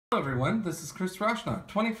Hello everyone, this is Chris Roshnaut,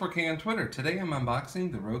 24K on Twitter. Today I'm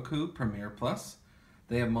unboxing the Roku Premiere Plus.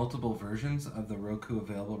 They have multiple versions of the Roku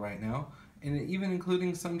available right now, and even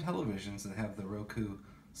including some televisions that have the Roku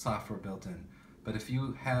software built in. But if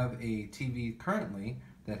you have a TV currently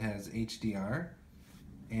that has HDR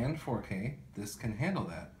and 4K, this can handle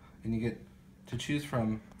that. And you get to choose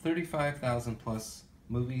from 35,000 plus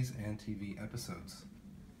movies and TV episodes.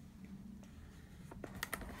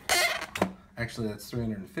 Actually, that's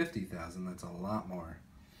 350,000. That's a lot more.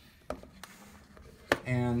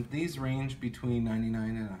 And these range between $99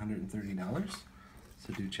 and $130.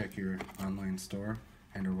 So do check your online store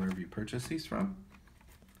and or wherever you purchase these from.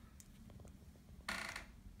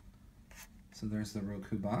 So there's the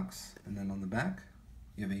Roku box, and then on the back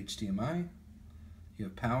you have HDMI, you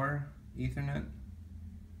have power, Ethernet.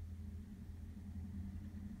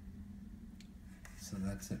 So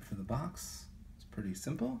that's it for the box. It's pretty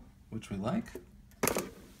simple, which we like.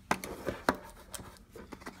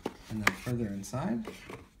 And then further inside,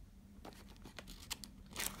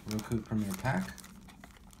 Roku Premiere Pack.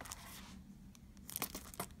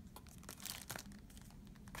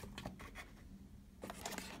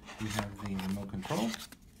 We have the remote control.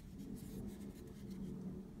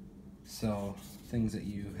 So things that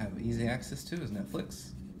you have easy access to is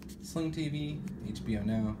Netflix, Sling TV, HBO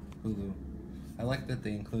Now, Hulu. I like that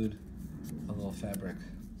they include a little fabric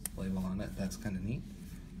label on it. That's kind of neat.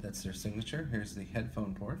 That's their signature. Here's the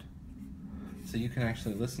headphone port. So you can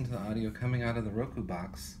actually listen to the audio coming out of the Roku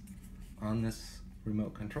box on this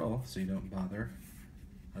remote control, so you don't bother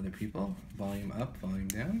other people. Volume up, volume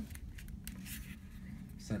down.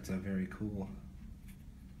 So that's a very cool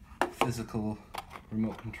physical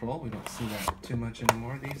remote control. We don't see that too much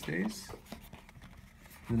anymore these days.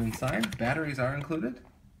 And inside, batteries are included.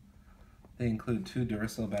 They include 2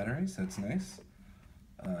 Duracell batteries. That's nice.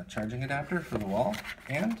 Charging adapter for the wall,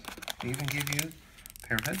 and they even give you a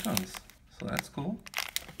pair of headphones, so that's cool.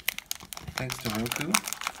 Thanks to Roku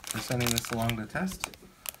for sending this along to test.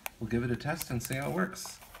 We'll give it a test and see how it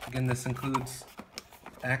works. Again, this includes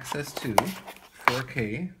access to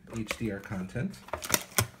 4K HDR content,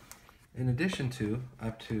 in addition to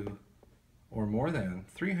up to or more than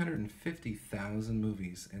 350,000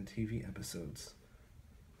 movies and TV episodes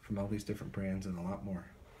from all these different brands and a lot more.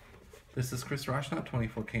 This is Chris Roshnaut,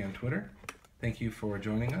 24K on Twitter. Thank you for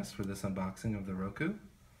joining us for this unboxing of the Roku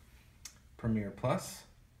Premiere Plus.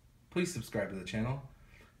 Please subscribe to the channel.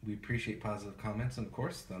 We appreciate positive comments and, of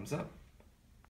course, thumbs up.